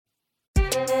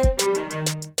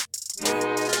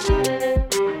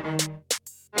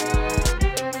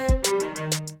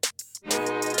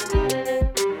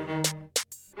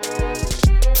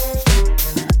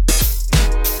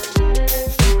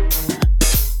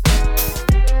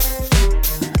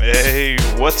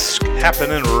What's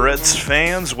happening, Reds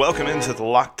fans? Welcome into the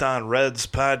Locked On Reds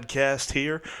podcast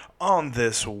here on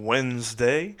this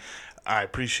Wednesday. I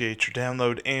appreciate your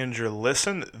download and your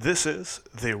listen. This is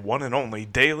the one and only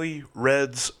Daily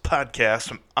Reds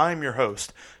podcast. I'm your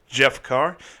host, Jeff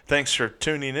Carr. Thanks for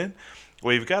tuning in.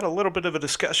 We've got a little bit of a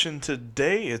discussion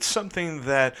today. It's something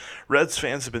that Reds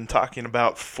fans have been talking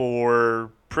about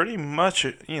for pretty much,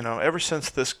 ever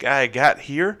since this guy got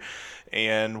here.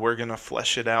 And we're going to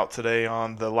flesh it out today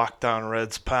on the Locked On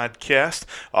Reds podcast.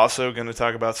 Also going to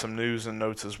talk about some news and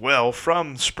notes as well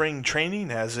from spring training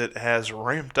as it has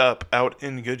ramped up out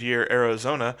in Goodyear,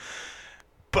 Arizona.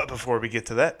 But before we get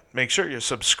to that, make sure you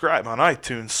subscribe on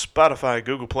iTunes, Spotify,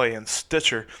 Google Play, and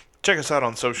Stitcher. Check us out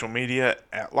on social media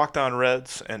at Locked On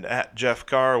Reds and at Jeff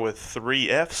Carr with 3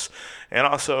 Fs. And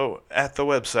also at the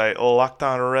website,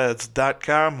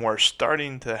 LockedOnReds.com. We're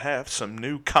starting to have some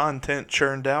new content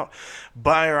churned out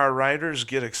by our writers.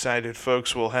 Get excited,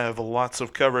 folks. We'll have lots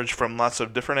of coverage from lots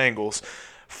of different angles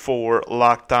for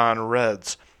Locked On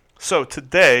Reds. So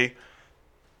today,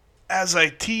 as I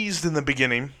teased in the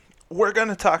beginning, we're going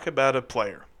to talk about a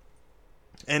player.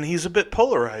 And he's a bit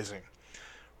polarizing.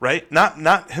 Right?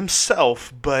 Not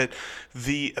himself, but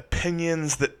the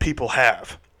opinions that people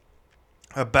have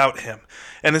about him.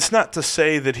 And it's not to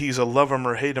say that he's a love him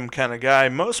or hate him kind of guy.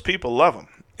 Most people love him.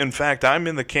 In fact, I'm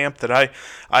in the camp that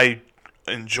I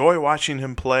enjoy watching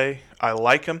him play. I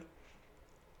like him.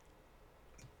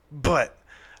 But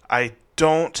I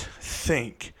don't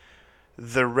think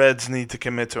the Reds need to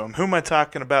commit to him. Who am I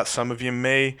talking about? Some of you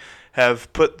may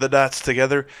have put the dots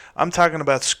together. I'm talking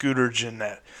about Scooter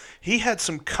Gennett. He had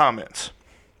some comments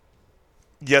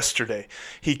yesterday.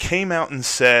 He came out and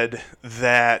said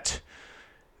that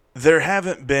there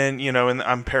haven't been, and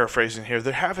I'm paraphrasing here,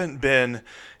 there haven't been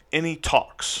any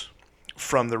talks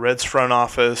from the Reds front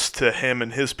office to him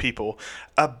and his people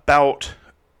about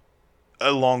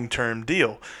a long-term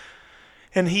deal.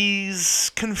 And he's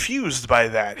confused by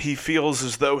that. He feels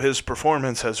as though his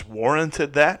performance has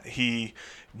warranted that. He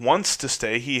wants to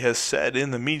stay. He has said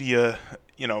in the media,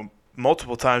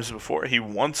 multiple times before, he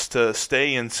wants to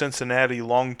stay in Cincinnati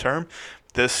long term.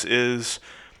 This is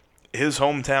his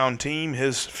hometown team,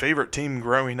 his favorite team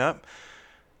growing up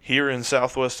here in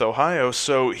Southwest Ohio,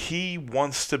 so he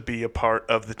wants to be a part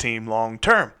of the team long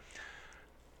term.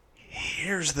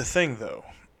 Here's the thing, though.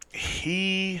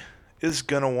 He is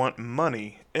going to want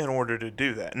money in order to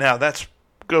do that. Now, that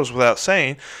goes without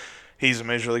saying. He's a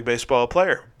Major League Baseball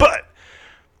player, but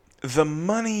the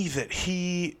money that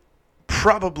he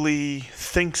probably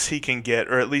thinks he can get,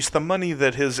 or at least the money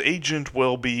that his agent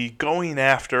will be going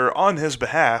after on his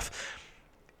behalf,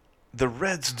 the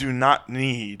Reds do not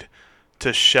need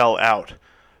to shell out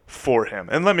for him.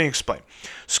 And let me explain.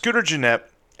 Scooter Gennett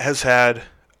has had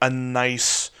a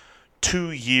nice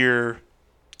 2-year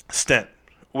stint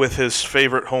with his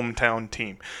favorite hometown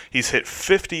team. He's hit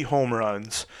 50 home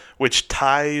runs, which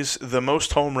ties the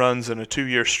most home runs in a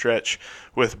 2-year stretch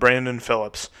with Brandon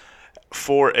Phillips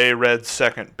for a Reds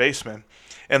second baseman.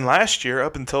 And last year,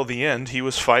 up until the end, he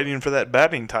was fighting for that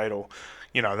batting title.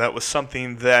 That was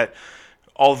something that,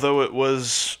 although it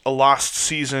was a lost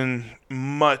season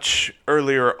much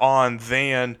earlier on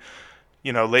than,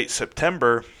 late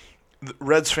September,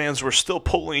 Reds fans were still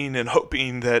pulling and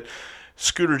hoping that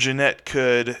Scooter Gennett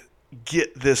could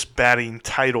get this batting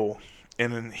title.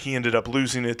 And he ended up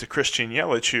losing it to Christian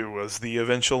Yelich, who was the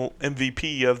eventual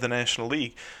MVP of the National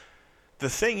League. The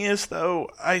thing is,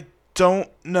 though, I don't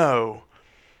know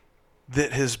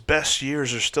that his best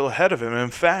years are still ahead of him. In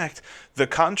fact, the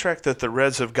contract that the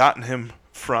Reds have gotten him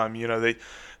from,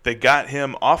 they got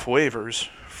him off waivers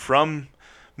from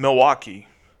Milwaukee,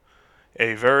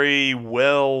 a very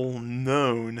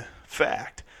well-known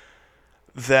fact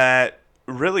that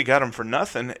really got him for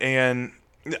nothing. And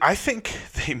I think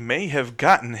they may have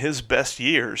gotten his best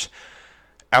years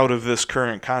out of this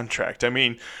current contract. I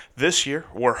mean, this year,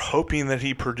 we're hoping that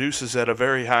he produces at a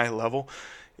very high level.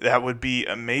 That would be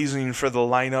amazing for the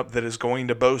lineup that is going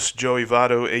to boast Joey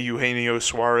Votto, Eugenio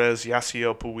Suarez,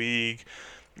 Yasiel Puig,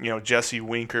 Jesse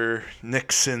Winker, Nick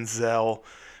Senzel.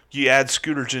 You add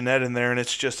Scooter Gennett in there, and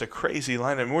it's just a crazy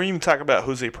lineup. We're even talking about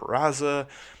Jose Peraza.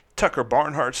 Tucker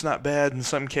Barnhart's not bad in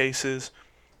some cases.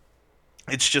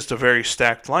 It's just a very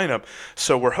stacked lineup,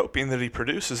 so we're hoping that he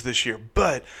produces this year.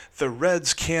 But the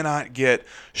Reds cannot get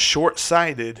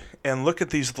short-sighted and look at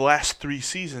these last 3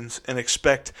 seasons and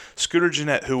expect Scooter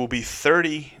Gennett, who will be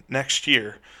 30 next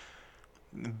year,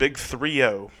 big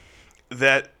 3-0,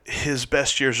 that his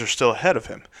best years are still ahead of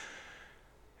him.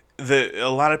 A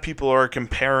lot of people are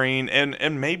comparing,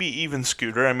 and maybe even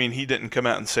Scooter, I mean, he didn't come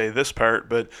out and say this part,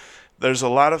 but there's a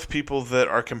lot of people that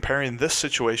are comparing this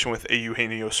situation with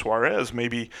Eugenio Suarez.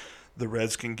 Maybe the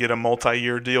Reds can get a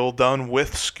multi-year deal done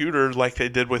with Scooter like they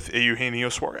did with Eugenio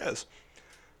Suarez.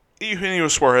 Eugenio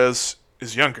Suarez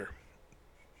is younger.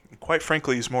 Quite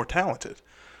frankly, he's more talented.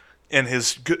 And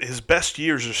his best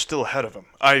years are still ahead of him.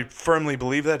 I firmly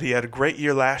believe that. He had a great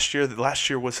year last year. Last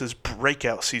year was his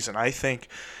breakout season. I think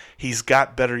he's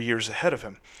got better years ahead of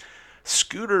him.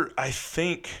 Scooter, I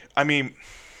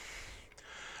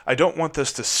don't want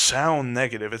this to sound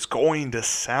negative. It's going to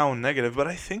sound negative, but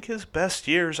I think his best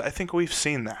years, I think we've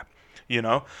seen that.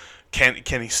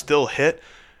 Can he still hit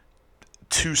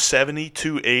 270,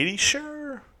 280?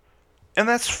 Sure. And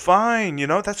that's fine,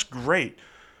 that's great.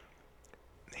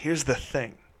 Here's the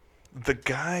thing. The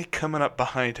guy coming up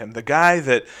behind him, the guy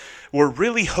that we're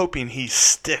really hoping he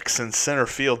sticks in center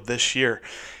field this year,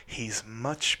 he's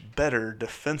much better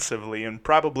defensively and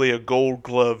probably a Gold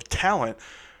Glove talent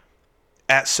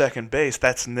at second base.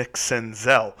 That's Nick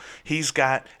Senzel. He's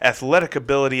got athletic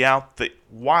ability out the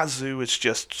wazoo. It's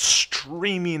just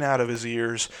streaming out of his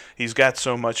ears. He's got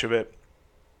so much of it.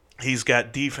 He's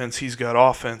got defense. He's got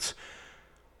offense.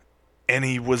 And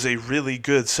he was a really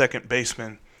good second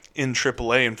baseman in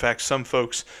AAA. In fact, some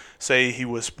folks say he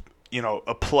was,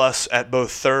 a plus at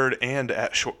both third and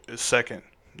at second.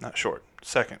 Not short,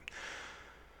 second.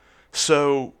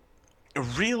 So,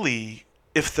 really,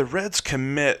 if the Reds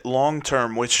commit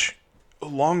long-term, which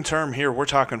long-term here, we're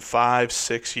talking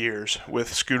 5-6 years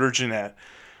with Scooter Gennett,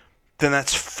 then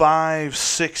that's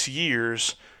 5-6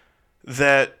 years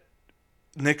that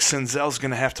Nick Senzel's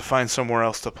going to have to find somewhere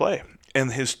else to play.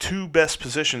 And his two best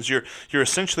positions, you're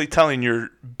essentially telling your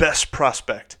best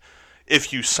prospect,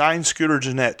 if you sign Scooter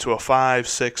Gennett to a 5,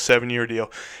 6, 7-year deal,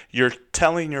 you're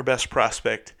telling your best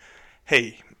prospect,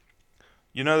 hey,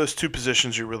 those two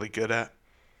positions you're really good at?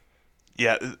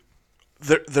 Yeah,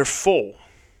 they're full.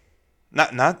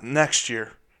 Not next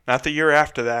year, not the year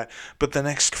after that, but the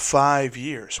next 5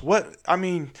 years. What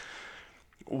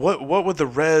would the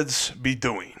Reds be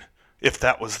doing if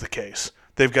that was the case?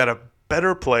 They've got a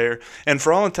better player, and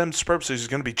for all intents and purposes, he's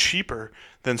going to be cheaper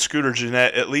than Scooter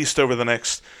Gennett, at least over the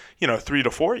next, 3 to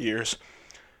 4 years.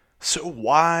 So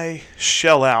why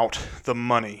shell out the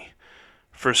money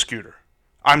for Scooter?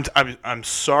 I'm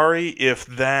sorry if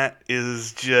that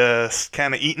is just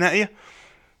kind of eating at you.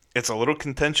 It's a little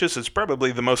contentious. It's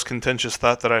probably the most contentious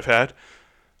thought that I've had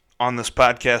on this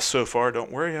podcast so far.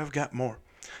 Don't worry, I've got more.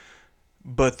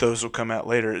 But those will come out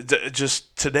later.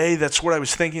 Just today, that's what I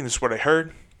was thinking. That's what I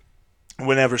heard.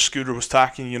 Whenever Scooter was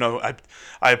talking, I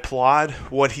applaud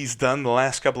what he's done the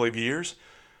last couple of years.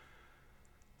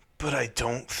 But I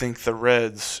don't think the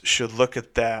Reds should look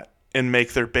at that and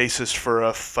make their basis for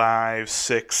a 5,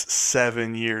 6,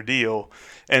 7-year deal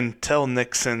and tell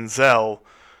Nick Senzel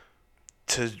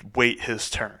to wait his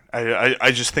turn.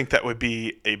 I just think that would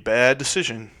be a bad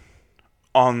decision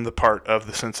on the part of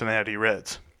the Cincinnati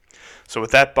Reds. So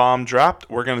with that bomb dropped,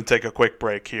 we're going to take a quick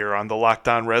break here on the Locked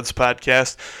On Reds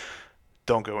podcast.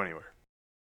 Don't go anywhere.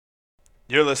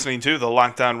 You're listening to the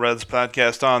Locked On Reds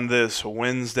podcast on this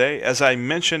Wednesday. As I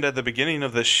mentioned at the beginning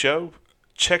of the show,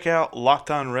 check out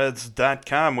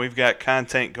LockedOnReds.com. We've got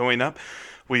content going up.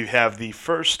 We have the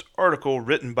first article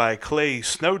written by Clay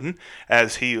Snowden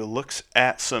as he looks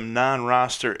at some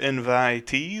non-roster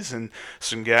invitees and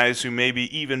some guys who may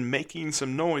be even making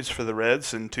some noise for the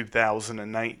Reds in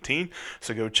 2019.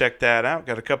 So go check that out.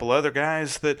 Got a couple other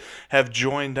guys that have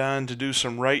joined on to do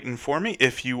some writing for me.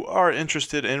 If you are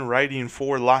interested in writing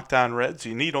for Locked On Reds,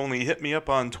 you need only hit me up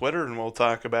on Twitter and we'll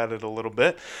talk about it a little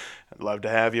bit. I'd love to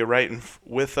have you writing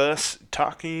with us,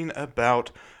 talking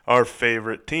about our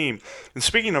favorite team. And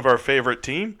speaking of our favorite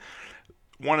team,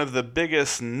 one of the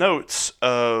biggest notes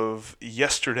of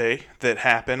yesterday that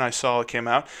happened, I saw it came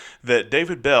out, that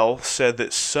David Bell said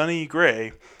that Sonny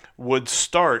Gray would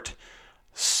start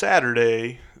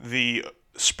Saturday, the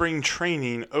spring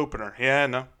training opener. Yeah,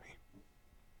 no,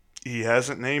 he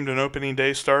hasn't named an opening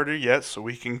day starter yet, so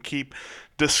we can keep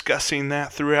discussing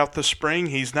that throughout the spring.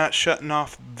 He's not shutting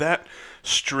off that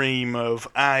stream of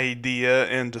idea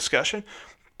and discussion.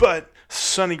 But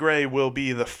Sonny Gray will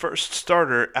be the first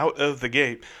starter out of the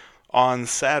gate on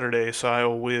Saturday, so I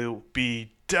will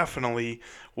be definitely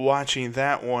watching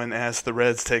that one as the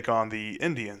Reds take on the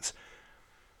Indians.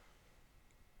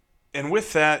 And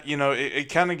with that, it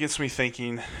kind of gets me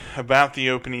thinking about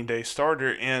the opening day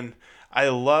starter, and I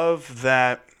love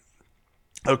that,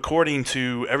 according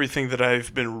to everything that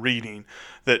I've been reading,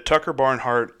 that Tucker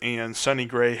Barnhart and Sonny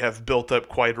Gray have built up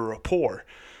quite a rapport.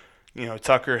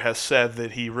 Tucker has said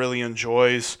that he really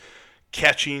enjoys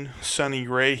catching Sonny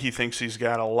Gray. He thinks he's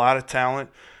got a lot of talent.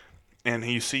 and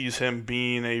he sees him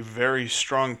being a very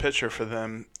strong pitcher for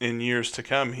them in years to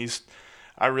come.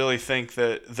 I really think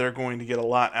that they're going to get a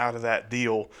lot out of that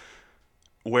deal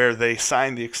where they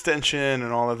signed the extension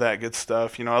and all of that good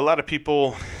stuff. A lot of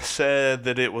people said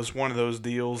that it was one of those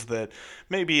deals that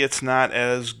maybe it's not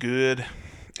as good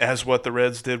as what the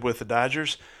Reds did with the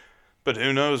Dodgers. But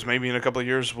who knows? Maybe in a couple of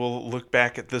years we'll look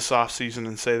back at this offseason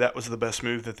and say that was the best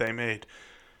move that they made.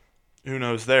 Who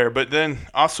knows there? But then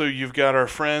also you've got your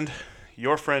friend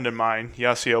and mine,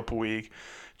 Yasiel Puig,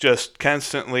 just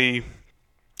constantly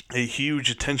a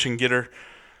huge attention getter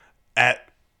at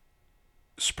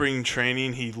spring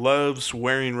training. He loves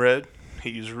wearing red.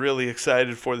 He's really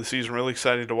excited for the season, really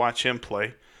excited to watch him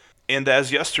play. And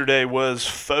as yesterday was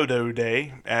photo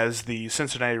day, as the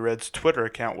Cincinnati Reds Twitter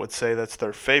account would say, that's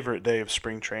their favorite day of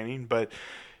spring training. But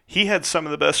he had some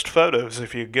of the best photos.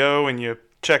 If you go and you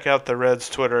check out the Reds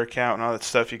Twitter account and all that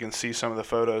stuff, you can see some of the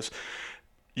photos.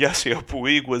 Yasiel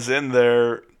Puig was in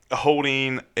there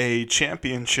holding a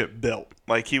championship belt,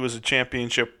 like he was a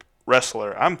championship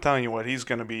wrestler. I'm telling you what, he's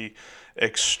going to be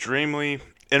extremely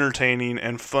entertaining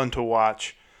and fun to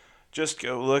watch. Just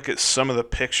go look at some of the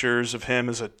pictures of him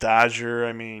as a Dodger.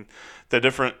 I mean, the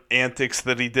different antics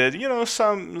that he did.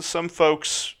 Some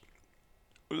folks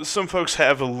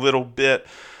have a little bit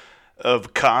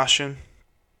of caution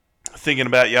thinking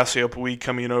about Yasiel Puig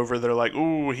coming over. They're like,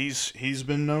 "Ooh, he's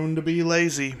been known to be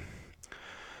lazy."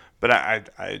 But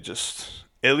I just,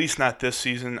 at least not this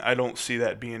season, I don't see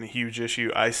that being a huge issue.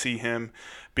 I see him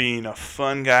being a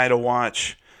fun guy to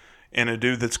watch and a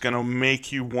dude that's going to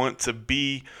make you want to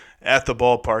be at the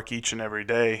ballpark each and every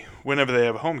day whenever they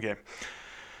have a home game.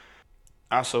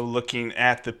 Also looking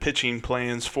at the pitching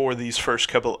plans for these first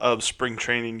couple of spring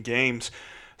training games,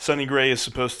 Sonny Gray is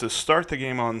supposed to start the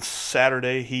game on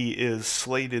Saturday. He is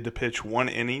slated to pitch 1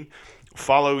 inning.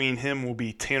 Following him will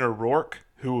be Tanner Roark,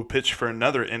 who will pitch for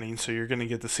another inning, so you're going to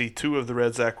get to see 2 of the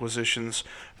Reds acquisitions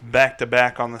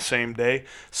back-to-back on the same day.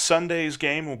 Sunday's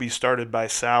game will be started by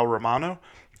Sal Romano,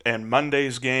 and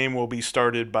Monday's game will be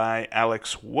started by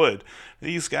Alex Wood.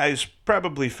 These guys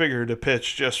probably figure to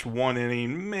pitch just 1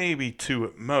 inning, maybe 2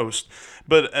 at most.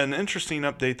 But an interesting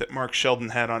update that Mark Sheldon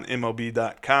had on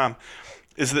MLB.com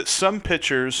is that some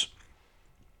pitchers,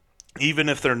 even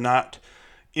if they're not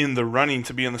in the running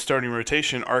to be in the starting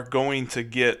rotation, are going to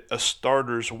get a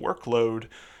starter's workload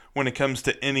when it comes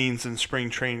to innings in spring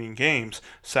training games.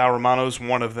 Sal Romano's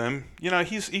one of them.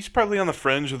 He's probably on the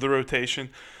fringe of the rotation.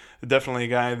 Definitely a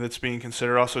guy that's being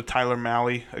considered. Also Tyler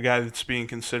Mahle, a guy that's being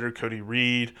considered. Cody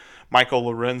Reed, Michael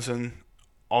Lorenzen,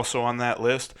 also on that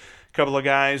list. A couple of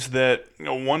guys that,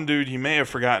 one dude you may have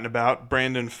forgotten about,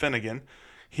 Brandon Finnegan.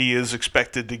 He is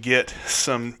expected to get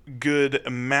some good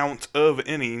amount of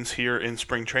innings here in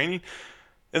spring training.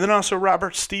 And then also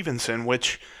Robert Stevenson,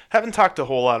 which haven't talked a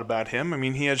whole lot about him. I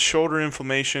mean, he had shoulder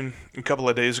inflammation a couple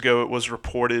of days ago, it was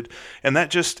reported. And that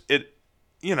just,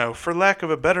 for lack of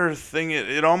a better thing,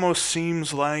 it almost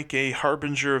seems like a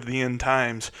harbinger of the end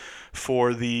times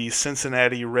for the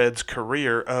Cincinnati Reds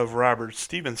career of Robert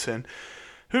Stevenson.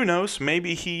 Who knows?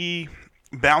 Maybe he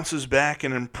bounces back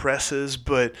and impresses,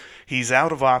 but he's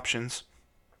out of options.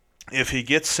 If he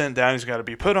gets sent down, he's got to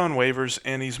be put on waivers,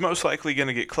 and he's most likely going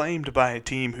to get claimed by a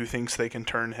team who thinks they can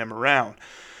turn him around.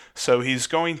 So he's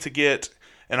going to get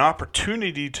an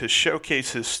opportunity to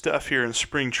showcase his stuff here in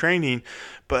spring training,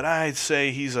 but I'd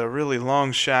say he's a really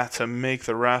long shot to make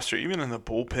the roster, even in the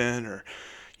bullpen or,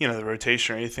 the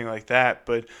rotation or anything like that.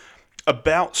 But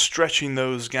about stretching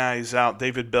those guys out,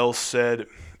 David Bell said,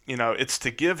 it's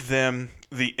to give them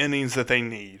the innings that they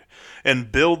need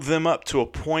and build them up to a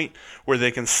point where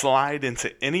they can slide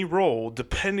into any role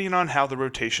depending on how the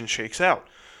rotation shakes out.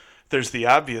 There's the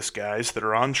obvious guys that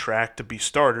are on track to be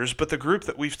starters, but the group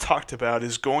that we've talked about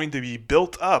is going to be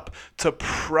built up to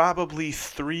probably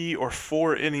 3 or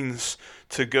 4 innings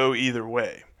to go either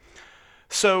way.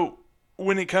 So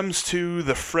when it comes to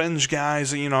the fringe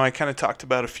guys, I kind of talked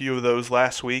about a few of those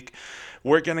last week.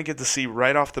 We're going to get to see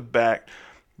right off the bat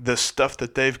the stuff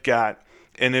that they've got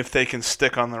and if they can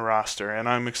stick on the roster, and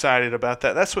I'm excited about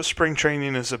that. That's what spring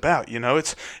training is about.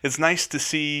 It's nice to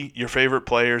see your favorite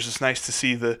players. It's nice to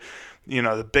see the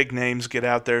big names get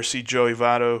out there, see Joey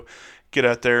Votto get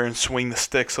out there and swing the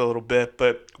sticks a little bit.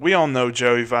 But we all know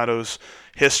Joey Votto's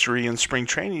history in spring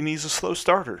training. He's a slow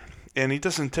starter, and he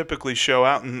doesn't typically show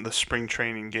out in the spring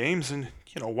training games, and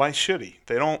why should he?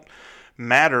 They don't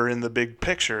matter in the big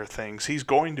picture of things. He's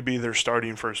going to be their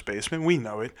starting first baseman. We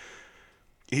know it.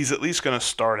 He's at least going to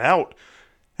start out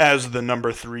as the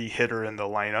number 3 hitter in the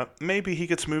lineup. Maybe he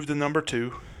gets moved to number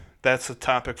 2. That's a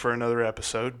topic for another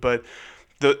episode. But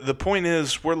The point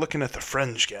is, we're looking at the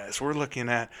fringe guys. We're looking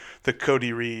at the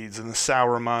Cody Reeds and the Sal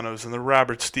Romanos and the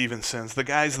Robert Stevensons, the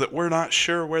guys that we're not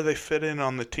sure where they fit in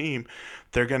on the team.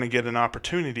 They're going to get an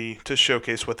opportunity to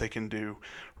showcase what they can do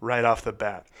right off the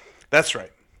bat. That's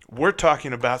right. We're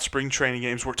talking about spring training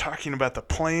games. We're talking about the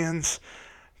plans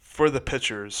for the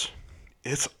pitchers.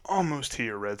 It's almost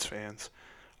here, Reds fans.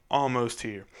 Almost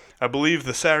here. I believe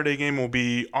the Saturday game will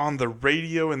be on the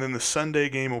radio, and then the Sunday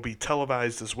game will be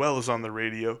televised as well as on the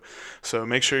radio. So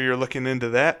make sure you're looking into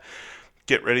that.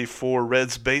 Get ready for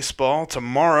Reds baseball.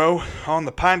 Tomorrow on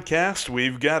the podcast,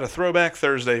 we've got a Throwback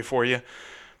Thursday for you.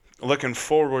 Looking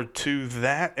forward to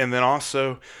that, and then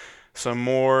also some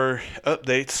more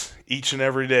updates each and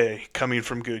every day coming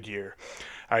from Goodyear.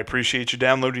 I appreciate you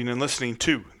downloading and listening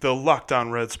to the Locked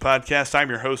On Reds podcast. I'm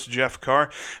your host, Jeff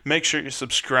Carr. Make sure you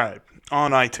subscribe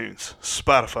on iTunes,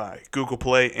 Spotify, Google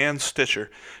Play, and Stitcher.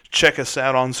 Check us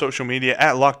out on social media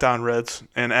at Locked On Reds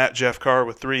and at Jeff Carr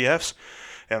with 3 Fs.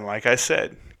 And like I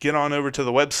said, get on over to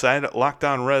the website at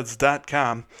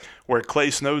LockedOnReds.com, where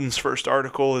Clay Snowden's first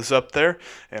article is up there,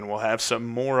 and we'll have some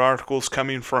more articles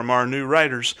coming from our new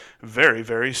writers very,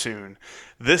 very soon.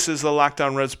 This is the Locked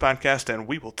On Reds podcast, and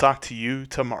we will talk to you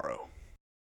tomorrow.